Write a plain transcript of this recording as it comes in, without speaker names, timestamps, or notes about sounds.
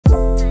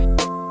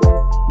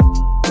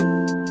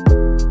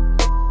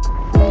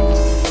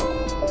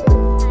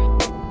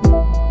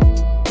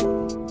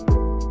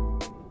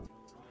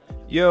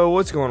Yo,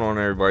 what's going on,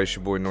 everybody? It's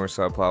your boy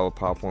Northside Plow with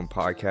Pop One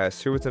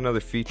Podcast, here with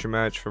another feature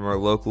match from our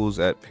locals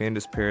at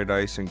Panda's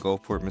Paradise in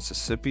Gulfport,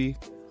 Mississippi.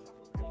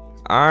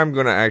 I'm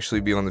going to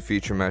actually be on the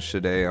feature match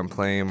today. I'm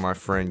playing my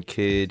friend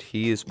Kid.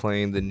 He is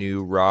playing the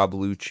new Rob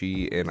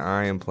Lucci, and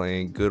I am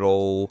playing good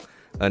old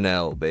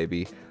Enel,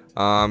 baby.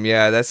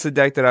 Yeah, that's the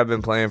deck that I've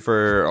been playing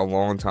for a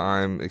long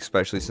time,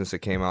 especially since it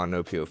came out in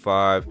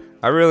OP-05.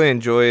 I really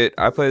enjoy it.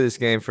 I play this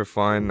game for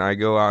fun. I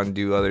go out and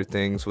do other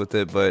things with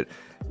it, but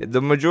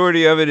the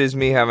majority of it is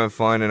me having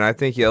fun, and I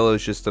think yellow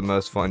is just the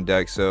most fun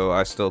deck, so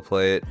I still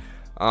play it.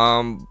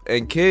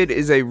 And Kid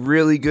is a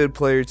really good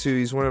player too.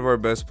 He's one of our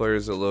best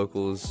players at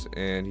locals,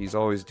 and he's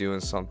always doing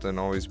something,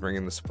 always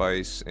bringing the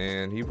spice.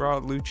 And he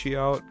brought Lucci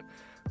out.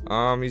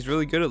 He's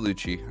really good at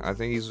Lucci. I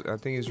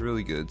think he's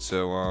really good.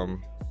 So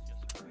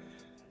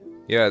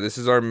yeah, this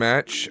is our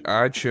match.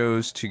 I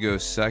chose to go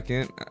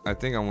second. I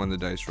think I won the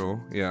dice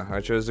roll. Yeah, I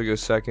chose to go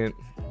second.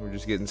 We're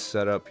just getting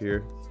set up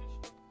here.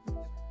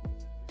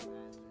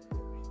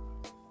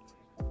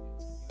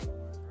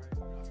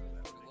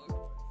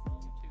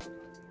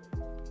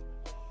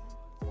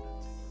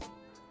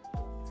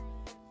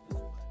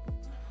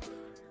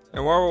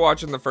 And while we're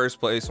watching the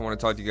first place, I want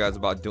to talk to you guys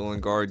about Dueling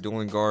Guard.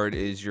 Dueling Guard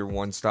is your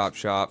one-stop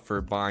shop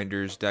for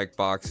binders, deck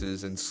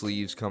boxes, and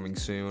sleeves coming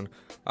soon.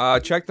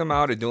 Check them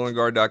out at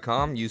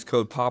duelingguard.com. Use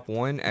code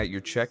POP1 at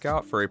your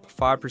checkout for a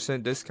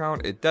 5%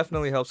 discount. It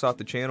definitely helps out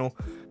the channel.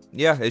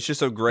 Yeah, it's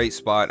just a great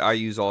spot. I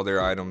use all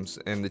their items,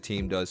 and the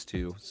team does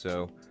too.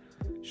 So,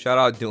 shout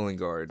out Dueling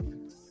Guard.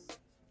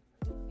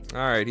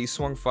 Alright, he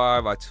swung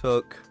 5. I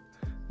took...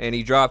 And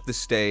he dropped the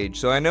stage.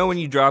 So I know when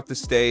you drop the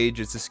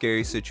stage, it's a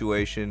scary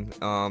situation.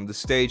 The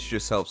stage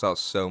just helps out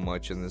so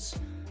much in this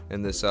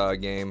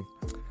game.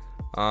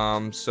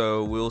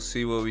 So we'll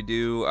see what we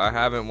do. I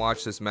haven't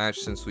watched this match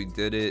since we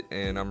did it,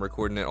 and I'm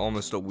recording it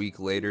almost a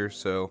week later.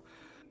 So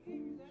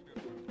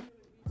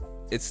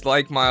it's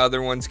like my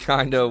other ones,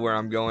 kind of, where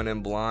I'm going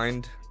in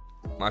blind.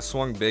 I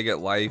swung big at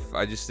life.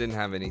 I just didn't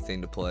have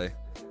anything to play.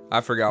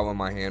 I forgot what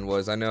my hand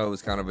was. I know it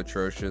was kind of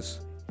atrocious.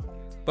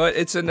 But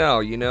it's a no,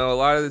 you know, a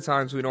lot of the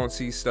times we don't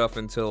see stuff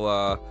until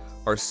our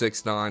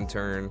 6-9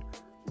 turn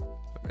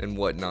and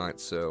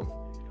whatnot.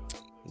 So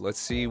let's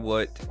see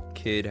what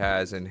Kid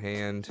has in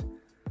hand.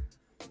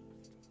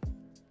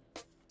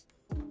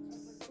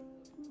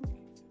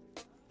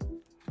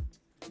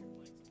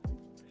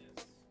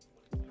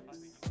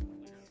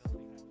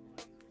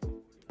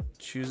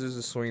 Chooses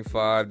to swing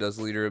 5, does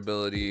leader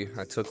ability.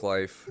 I took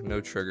life,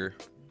 no trigger.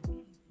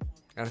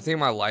 And I think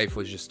my life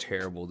was just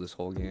terrible this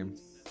whole game.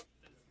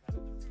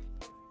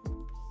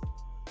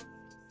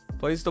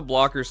 Plays the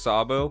blocker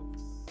Sabo.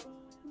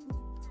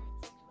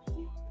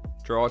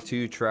 Draw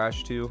 2,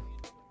 trash 2.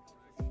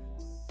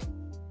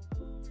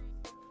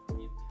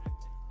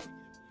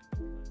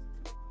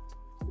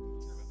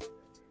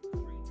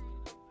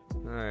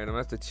 Alright, I'm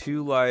at the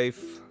 2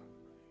 life.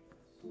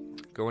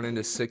 Going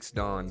into 6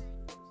 Dawn.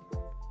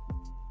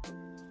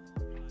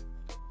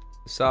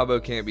 Sabo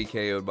can't be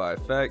KO'd by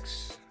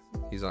effects.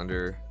 He's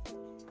under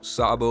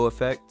Sabo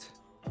effect.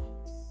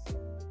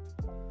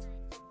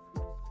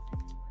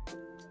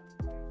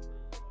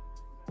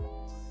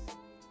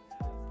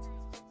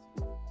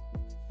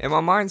 And my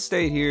mind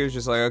state here is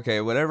just like, okay,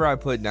 whatever I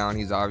put down,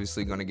 he's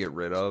obviously going to get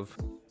rid of.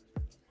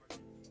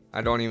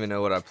 I don't even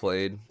know what I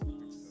played.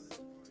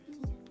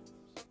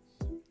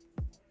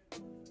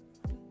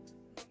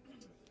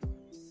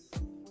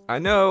 I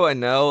know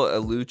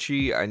Enel,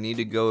 Lucci, I need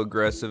to go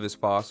aggressive as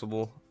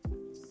possible.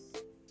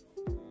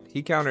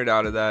 He countered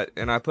out of that,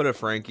 and I put a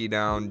Frankie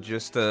down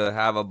just to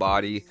have a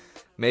body.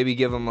 Maybe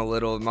give him a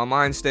little... My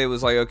mind state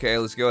was like, okay,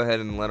 let's go ahead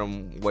and let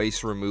him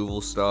waste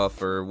removal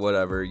stuff or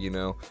whatever, you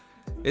know.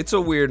 It's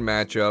a weird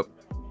matchup.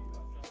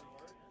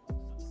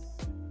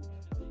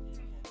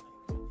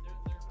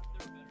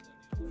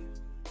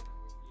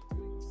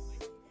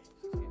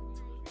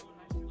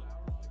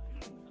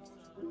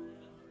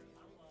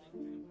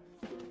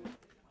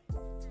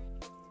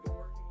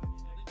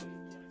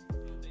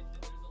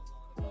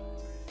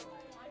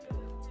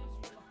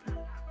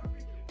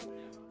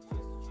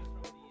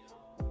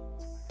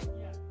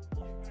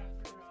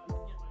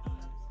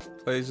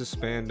 Plays a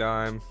span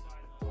dime.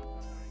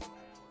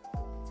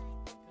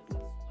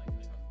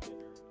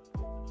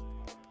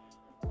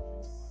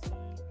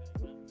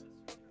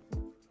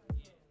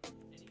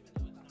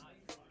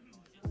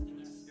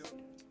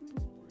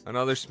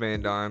 Another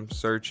span dime,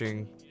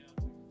 searching.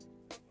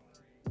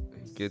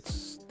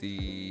 Gets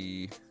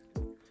the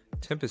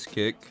Tempest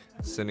Kick,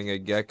 sending a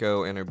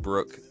Gecko and a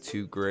Brook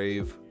to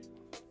grave.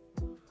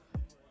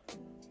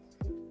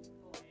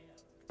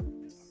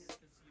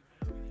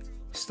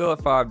 Still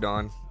at 5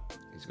 Dawn.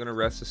 He's gonna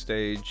rest the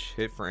stage,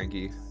 hit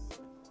Frankie.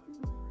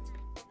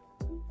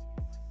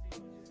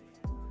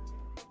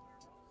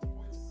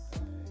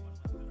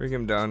 Bring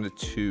him down to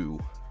 2.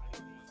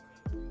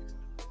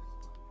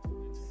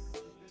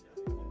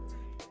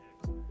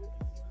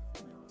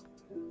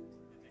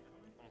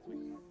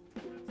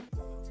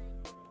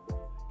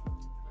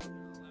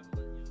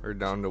 Or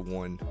down to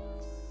 1.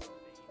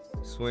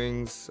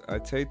 Swings. I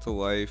take the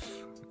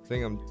life.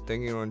 thing I'm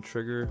thinking on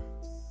trigger.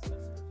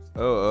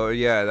 Oh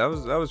yeah, that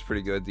was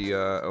pretty good. The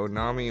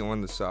Onami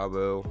on the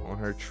Sabo, on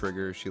her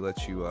trigger, she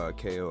lets you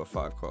KO a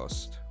 5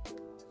 cost.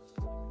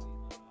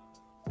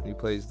 And he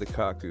plays the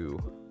Kaku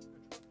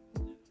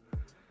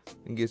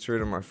and gets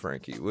rid of my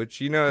Frankie,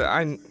 which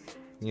I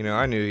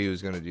knew he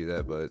was gonna do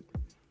that, but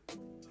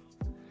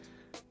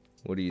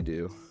what do you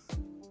do?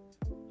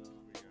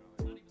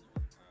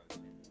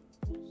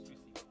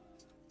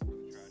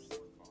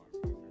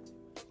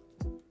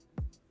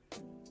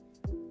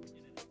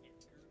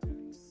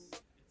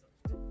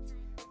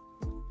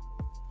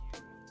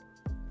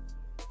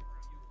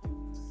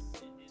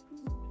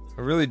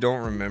 I really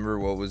don't remember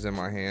what was in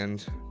my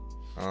hand.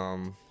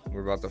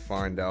 We're about to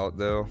find out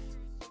though.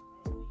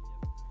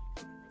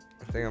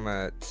 I think I'm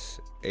at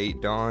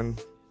 8 Dawn,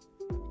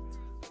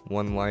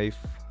 1 life.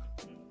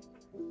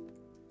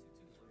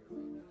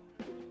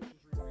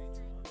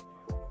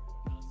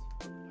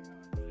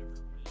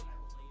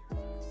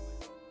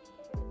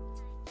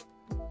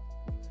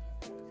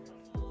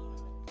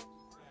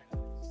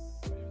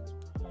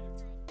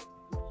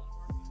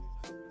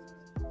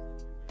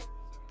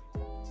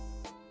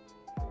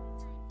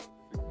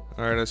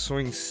 Alright, I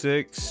swing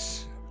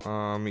 6.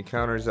 He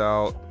counters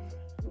out,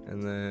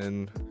 and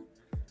then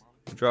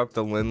drop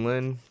the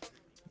Lin.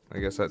 I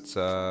guess that's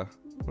that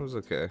was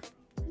okay.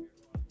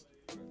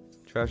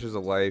 Trash is a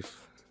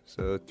life,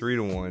 so 3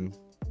 to 1.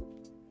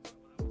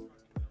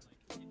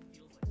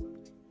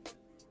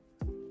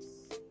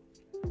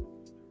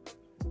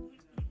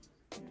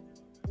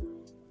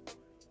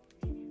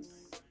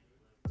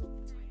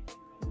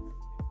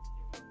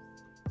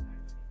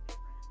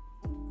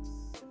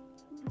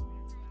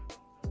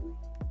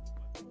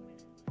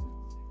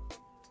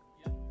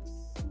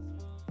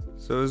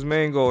 So his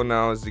main goal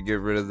now is to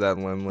get rid of that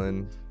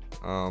Lin.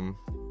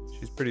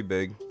 She's pretty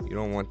big. You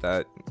don't want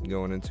that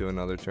going into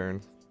another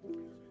turn.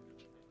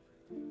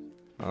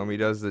 He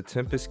does the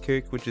Tempest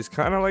Kick, which is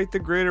kind of like the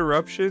Great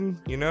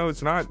Eruption.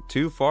 It's not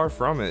too far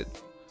from it.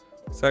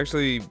 It's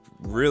actually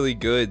really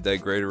good that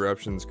Great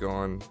Eruption's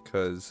gone,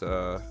 because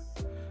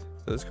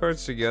those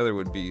cards together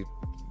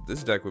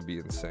this deck would be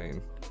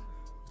insane.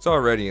 It's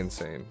already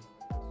insane.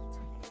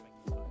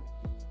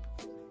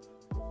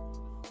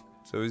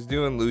 So he's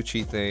doing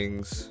Lucci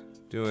things,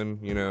 doing,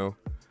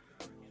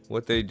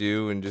 what they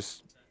do, and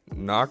just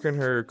knocking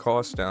her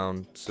cost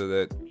down so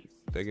that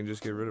they can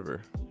just get rid of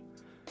her.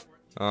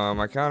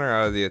 I counter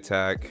out of the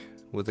attack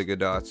with a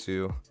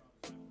Gadatsu.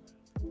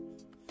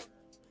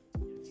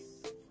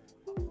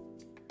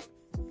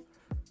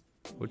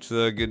 Which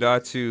the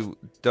Gadatsu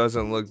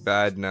doesn't look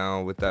bad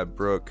now with that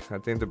Brook. I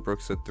think the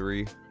Brook's a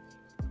 3.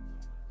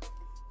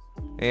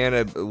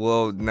 And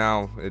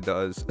now it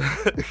does,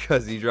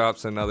 because he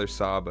drops another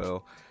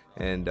Sabo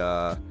and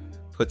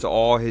puts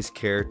all his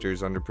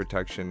characters under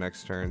protection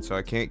next turn, so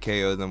I can't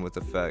KO them with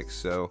effects.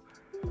 So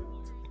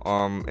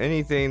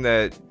anything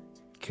that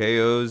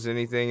KOs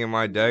anything in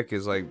my deck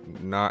is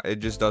it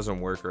just doesn't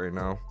work right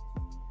now,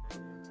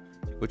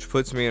 which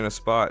puts me in a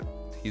spot.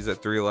 He's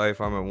at 3 life,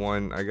 I'm at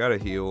 1. I gotta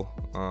heal.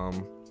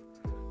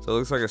 So it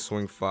looks like a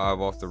swing 5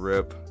 off the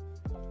rip.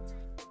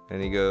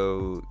 And he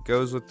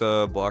goes with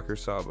the blocker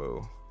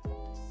Sabo.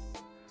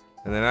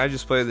 And then I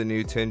just play the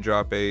new 10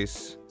 drop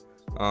ace,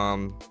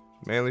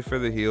 mainly for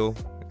the heal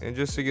and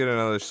just to get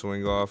another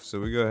swing off. So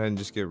we go ahead and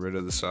just get rid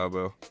of the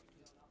Sabo.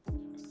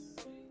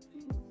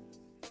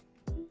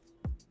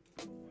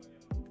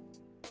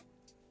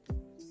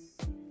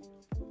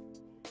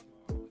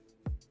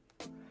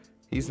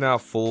 He's now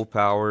full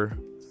power,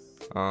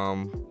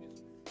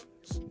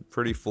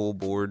 pretty full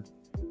board.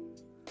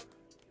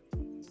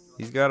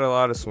 He's got a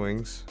lot of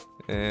swings,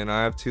 and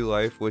I have 2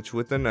 life, which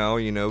with Enel,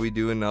 we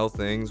do Enel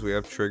things. We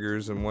have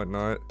triggers and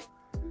whatnot.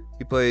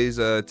 He plays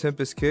a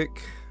Tempest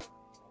Kick,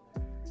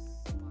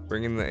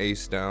 bringing the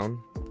ace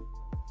down,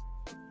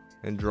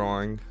 and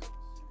drawing.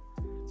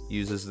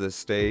 Uses the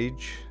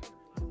stage.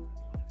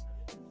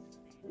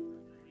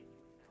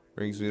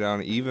 Brings me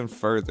down even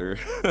further.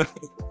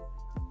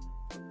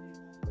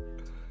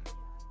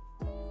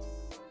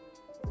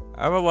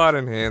 I have a lot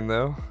in hand,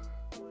 though.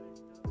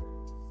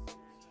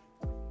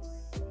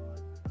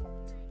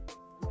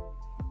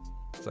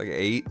 It's like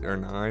 8 or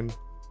 9.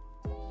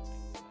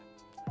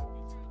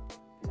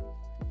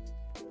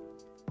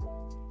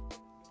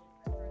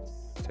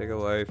 Take a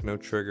life, no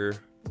trigger.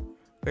 I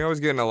think I was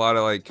getting a lot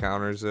of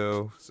counters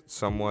though,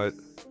 somewhat.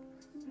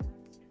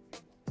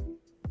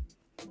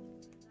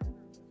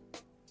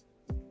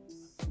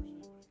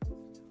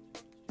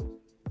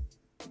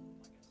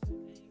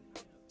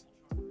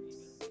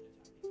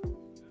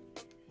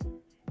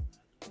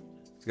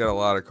 He's got a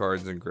lot of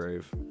cards in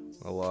grave.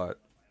 A lot.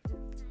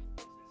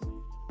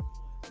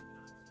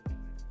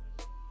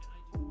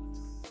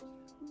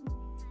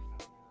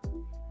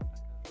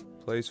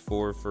 Plays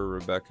 4 for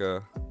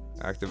Rebecca,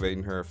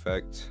 activating her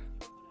effect.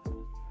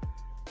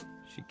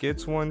 She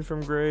gets 1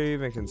 from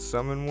grave and can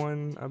summon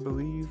 1, I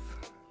believe.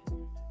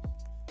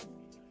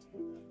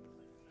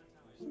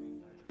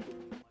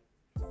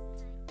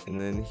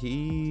 And then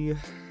he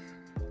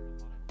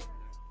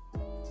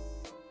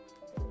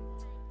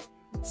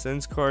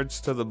Sends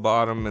cards to the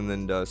bottom and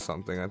then does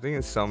something. I think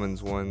it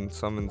summons one.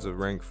 Summons a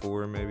rank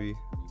 4 maybe.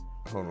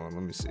 Hold on,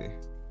 let me see.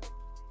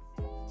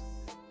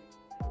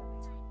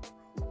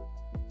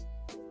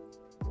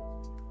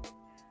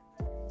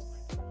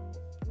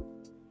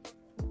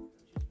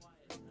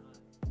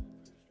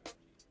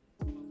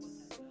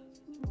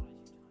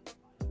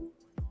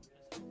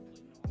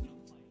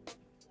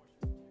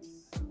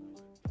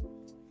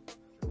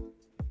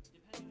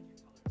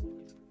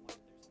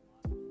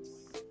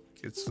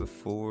 Gets the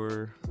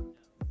 4.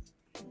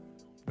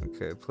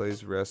 Okay,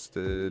 plays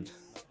rested.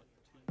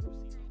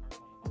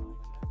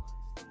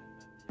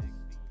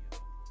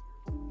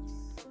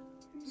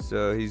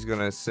 So he's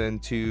gonna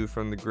send 2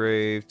 from the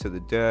grave to the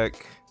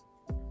deck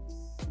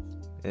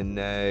and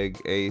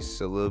neg ace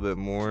a little bit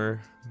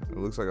more. It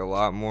looks like a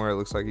lot more. It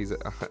looks like he's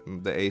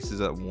the ace is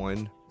at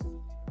 1.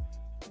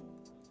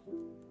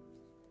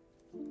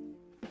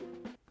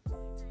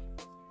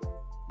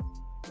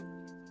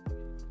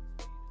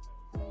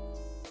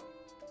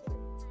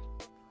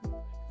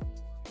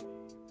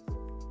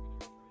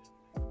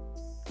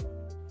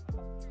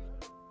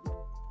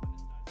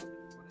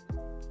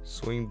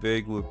 Swing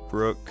big with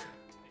Brook.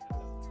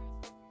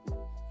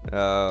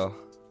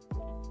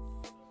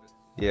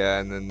 Yeah,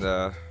 and then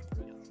the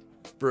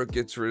Brook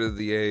gets rid of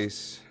the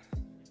ace.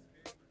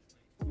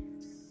 I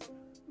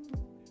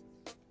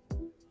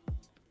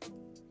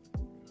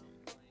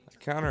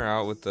counter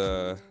out with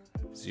the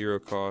 0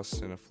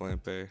 cost and a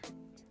flampe.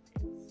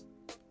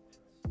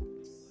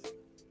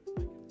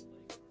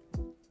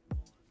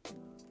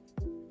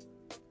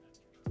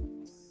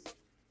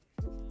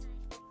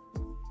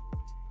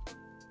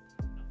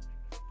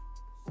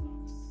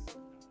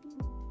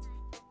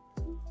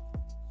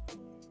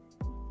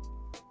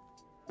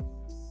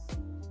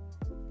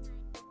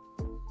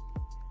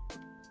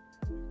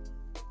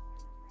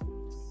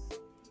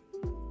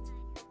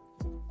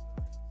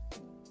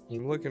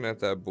 I'm looking at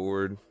that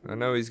board. I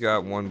know he's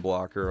got 1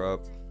 blocker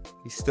up.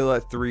 He's still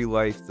at 3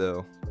 life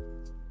though.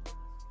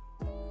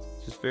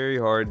 Just very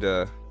hard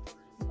to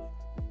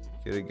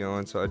get it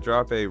going. So I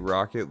drop a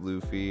Rocket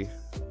Luffy.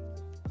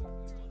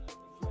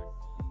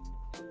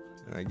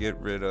 And I get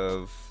rid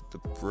of the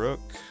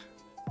Brook.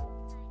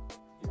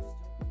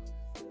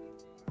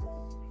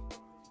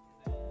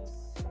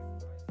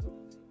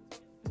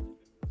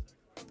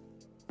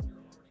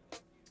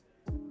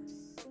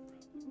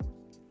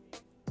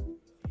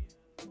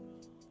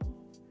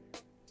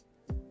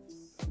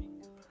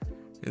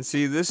 And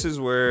see, this is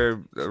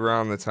where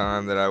around the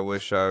time that I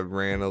wish I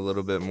ran a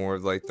little bit more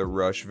of like the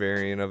rush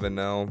variant of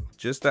Enel,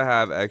 just to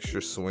have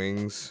extra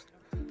swings.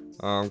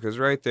 Because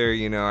right there,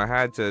 you know, I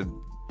had to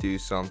do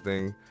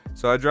something.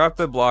 So I dropped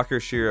the blocker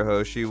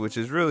Shirahoshi, which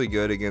is really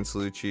good against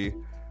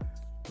Lucci,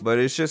 but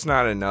it's just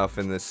not enough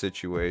in this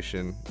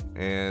situation.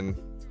 And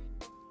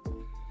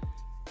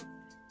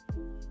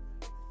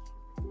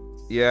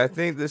yeah, I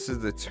think this is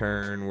the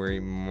turn where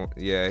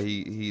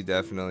he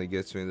definitely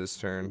gets me this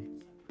turn.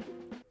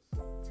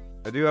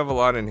 I do have a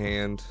lot in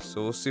hand,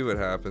 so we'll see what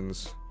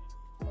happens.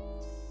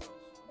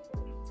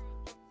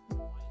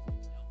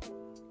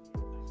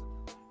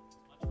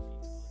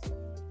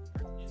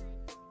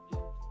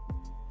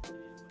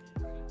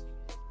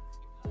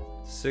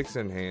 Six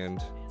in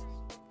hand.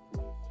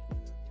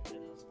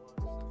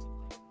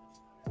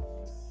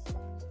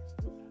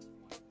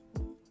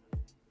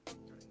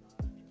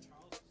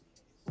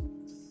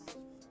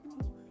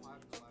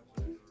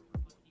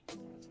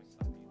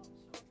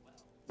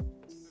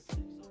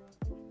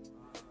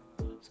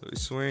 So he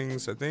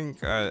swings. I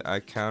think I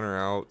counter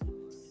out.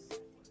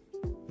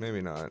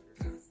 Maybe not.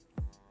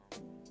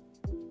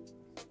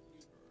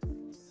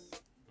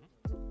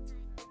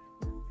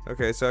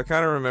 Okay, so I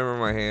kind of remember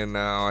my hand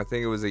now. I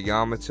think it was a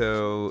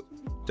Yamato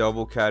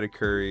double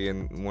Katakuri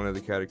and one of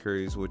the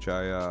Katakuris, which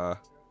I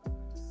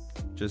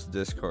just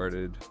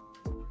discarded.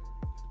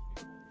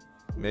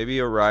 Maybe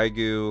a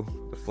Raigu,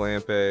 the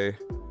Flampe,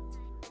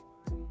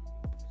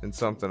 and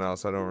something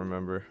else. I don't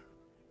remember.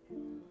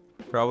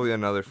 Probably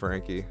another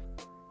Frankie.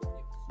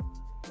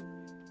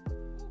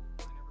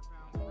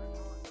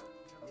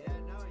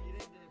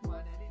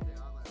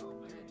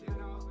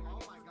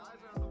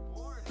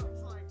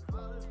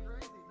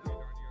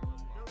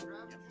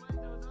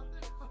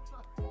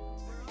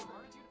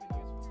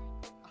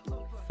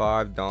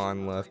 Five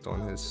Don left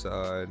on his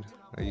side.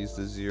 I used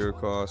the 0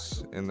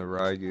 cost in the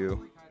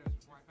Raigu.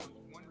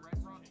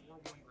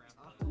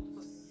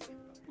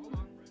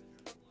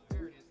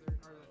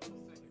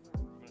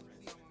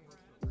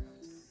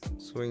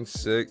 Swing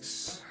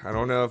 6. I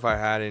don't know if I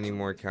had any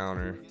more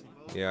counter.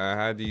 Yeah, I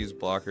had to use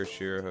blocker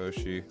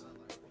Shirahoshi.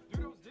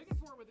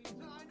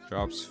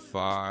 Drops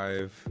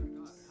 5.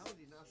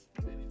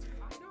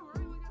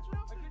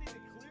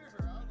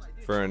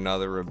 For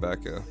another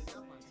Rebecca.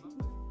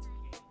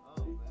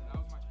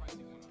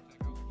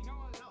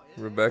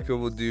 Rebecca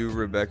will do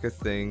Rebecca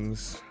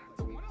things.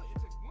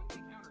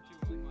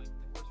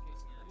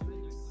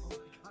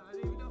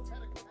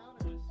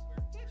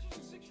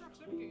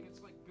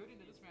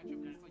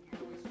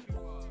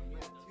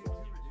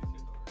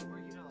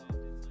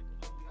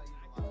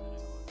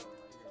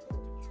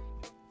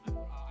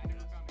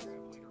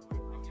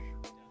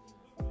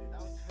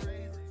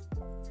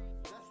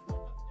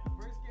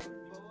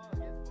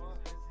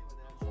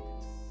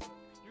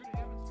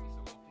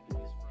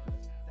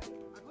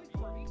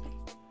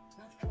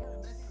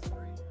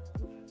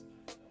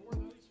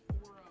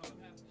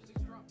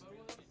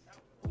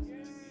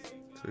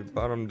 We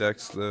bottom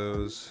decks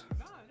those.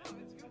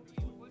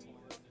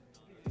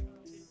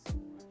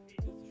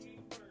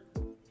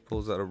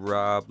 Pulls out a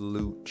Rob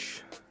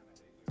Lucci.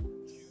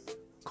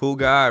 Cool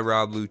guy,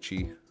 Rob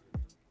Lucci.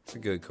 It's a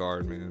good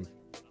card, man.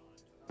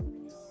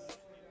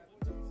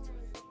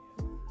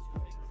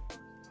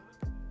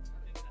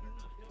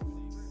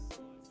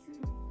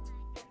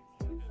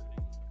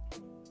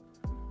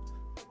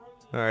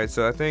 Alright,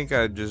 so I think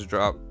I just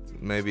dropped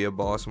maybe a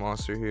boss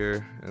monster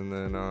here, and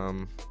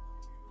then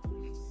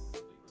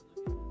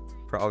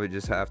probably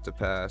just have to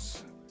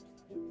pass.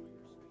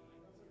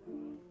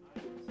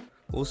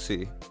 We'll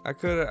see.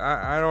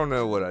 I don't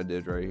know what I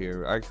did right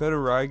here. I could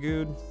have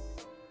Raigu'd.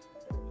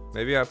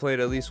 Maybe I played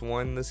at least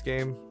one this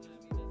game.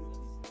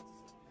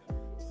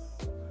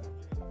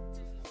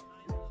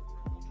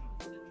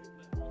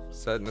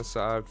 Setting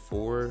aside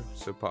 4,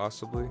 so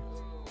possibly.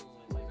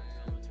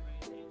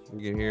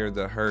 You can hear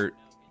the hurt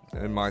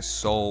in my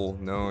soul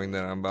knowing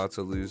that I'm about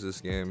to lose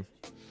this game.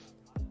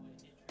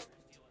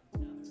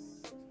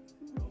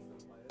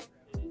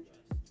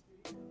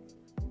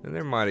 And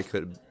there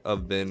could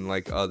have been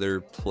like other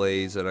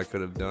plays that I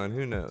could have done.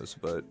 Who knows?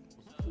 But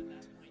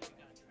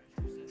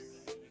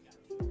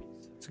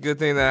it's a good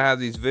thing that I have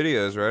these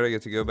videos, right? I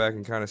get to go back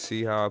and kind of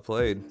see how I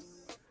played.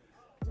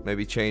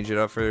 Maybe change it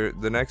up for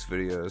the next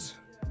videos.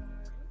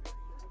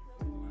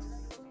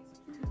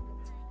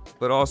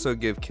 But also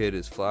give Kid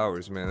his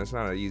flowers, man. That's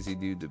not an easy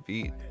dude to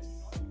beat.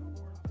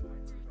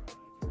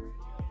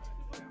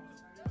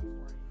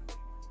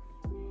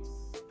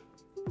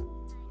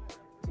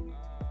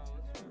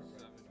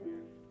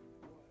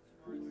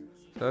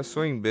 So I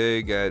swing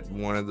big at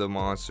one of the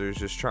monsters,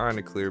 just trying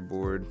to clear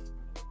board.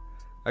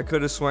 I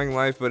could have swung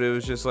life, but it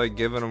was just like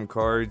giving him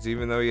cards.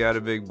 Even though he had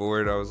a big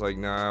board, I was like,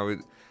 nah,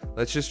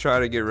 let's just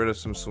try to get rid of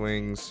some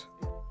swings.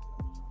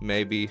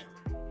 Maybe.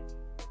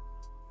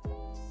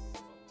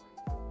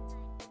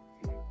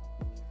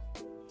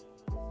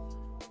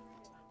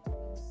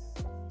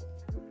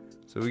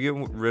 So we get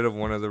rid of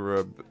one of the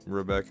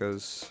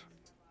Rebeccas.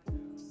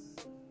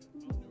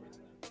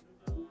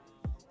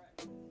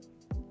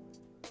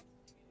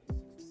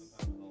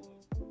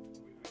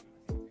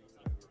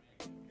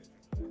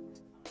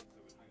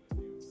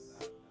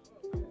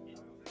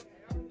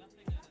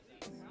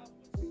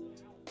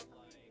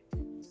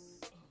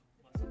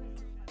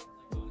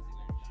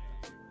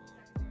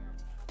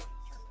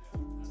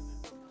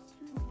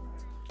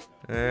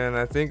 And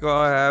I think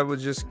all I had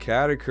was just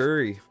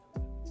Katakuri.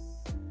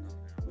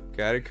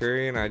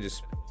 Katakuri, and I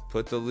just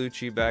put the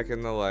Lucci back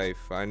in the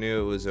life. I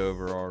knew it was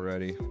over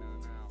already.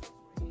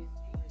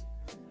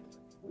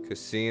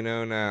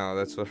 Casino now,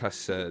 that's what I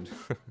said.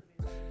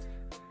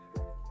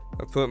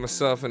 I put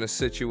myself in a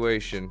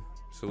situation.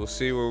 So we'll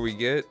see where we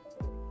get.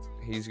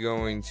 He's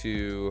going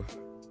to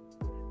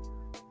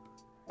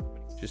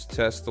just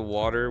test the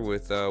water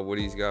with what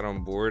he's got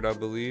on board, I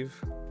believe.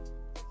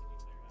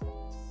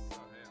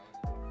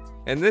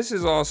 And this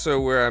is also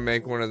where I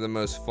make one of the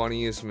most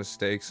funniest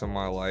mistakes of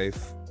my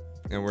life.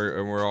 And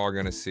we're all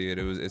gonna see it.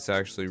 It's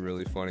actually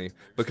really funny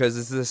because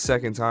this is the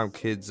second time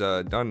Kid's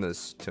done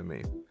this to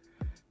me.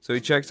 So he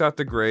checks out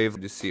the grave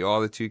to see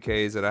all the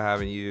 2Ks that I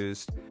haven't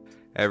used,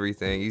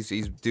 everything.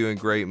 He's doing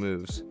great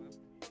moves.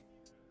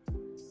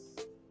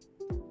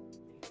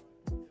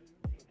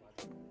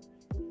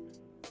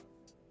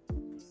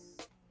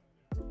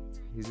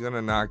 He's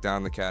gonna knock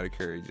down the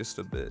Katakuri just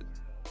a bit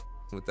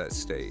with that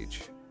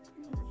stage.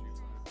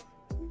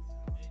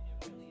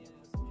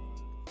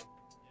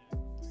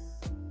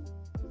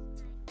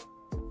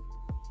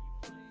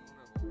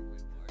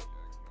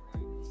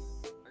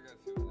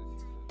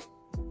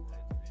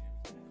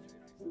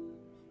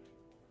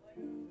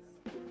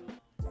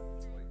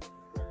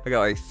 I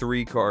got like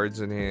 3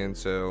 cards in hand,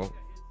 so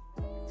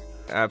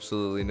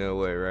absolutely no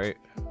way, right?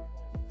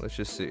 Let's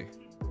just see.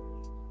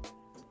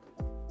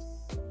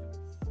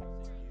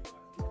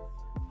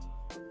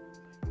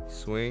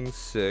 Swing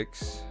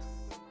 6.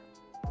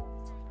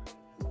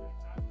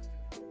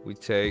 We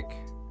take.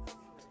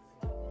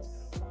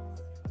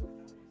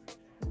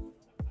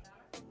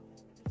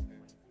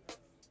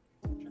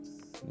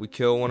 We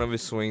kill one of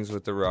his swings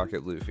with the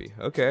Rocket Luffy.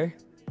 Okay.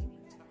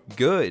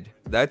 Good.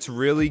 That's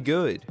really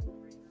good.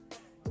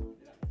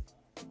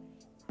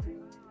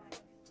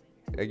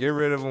 I get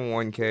rid of a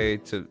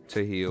 1K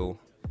to heal,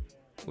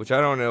 which I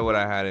don't know what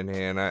I had in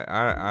hand.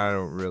 I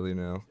don't really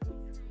know.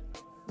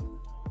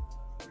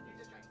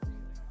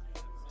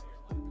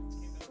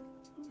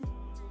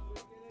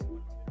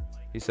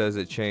 He says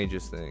it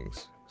changes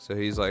things. So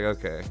he's like,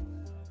 okay,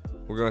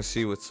 we're going to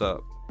see what's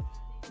up.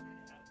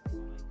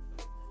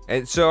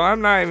 And so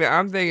I'm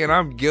thinking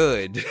I'm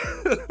good.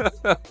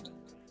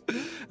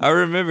 I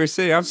remember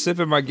saying, I'm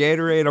sipping my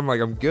Gatorade. I'm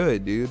like, I'm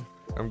good, dude.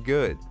 I'm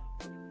good.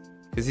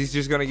 Because he's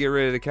just going to get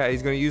rid of the cat.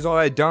 He's going to use all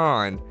that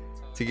Dawn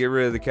to get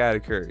rid of the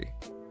Katakuri.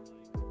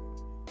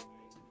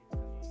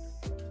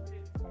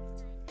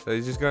 So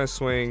he's just going to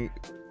swing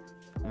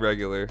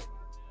regular.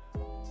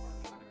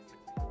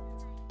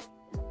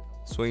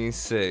 Swinging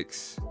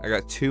 6. I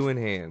got 2 in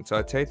hand. So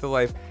I take the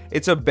life.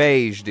 It's a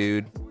beige,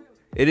 dude.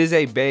 It is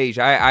a beige.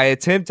 I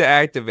attempt to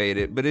activate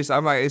it, but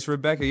I'm like, it's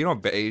Rebecca. You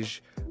don't beige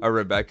a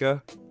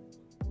Rebecca.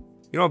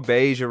 You don't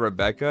beige a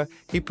Rebecca.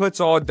 He puts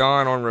all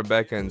Dawn on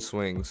Rebecca and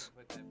swings.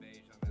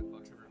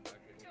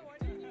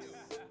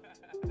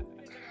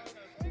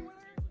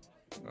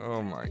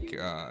 Oh my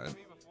god.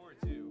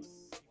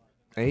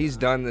 And he's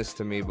done this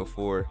to me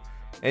before.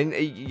 And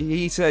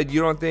he said,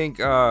 you don't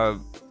think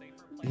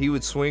he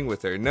would swing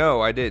with her?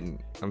 No, I didn't.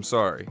 I'm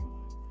sorry.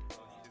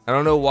 I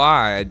don't know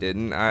why I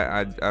didn't.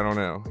 I don't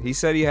know. He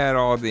said he had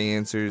all the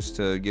answers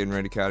to getting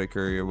ready Cali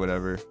Curry or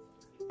whatever.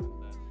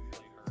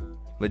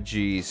 But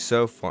geez,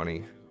 so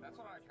funny.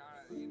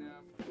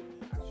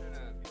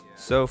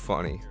 So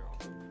funny.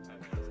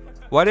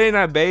 Why didn't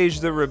I beige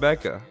the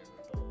Rebecca?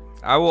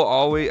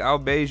 I'll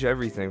beige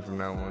everything from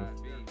now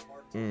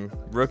on.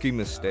 Rookie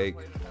mistake.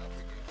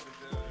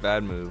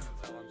 Bad move.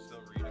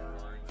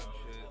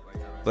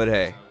 But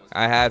hey,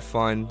 I had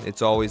fun.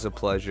 It's always a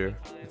pleasure.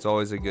 It's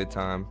always a good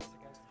time.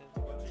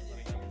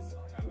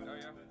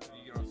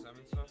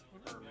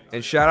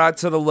 And shout out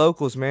to the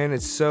locals, man.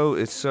 It's so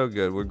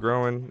good. We're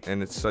growing,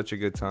 and it's such a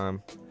good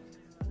time.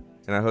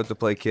 And I hope to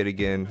play Kid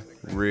again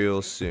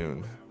real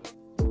soon.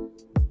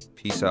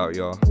 Peace out,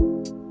 y'all.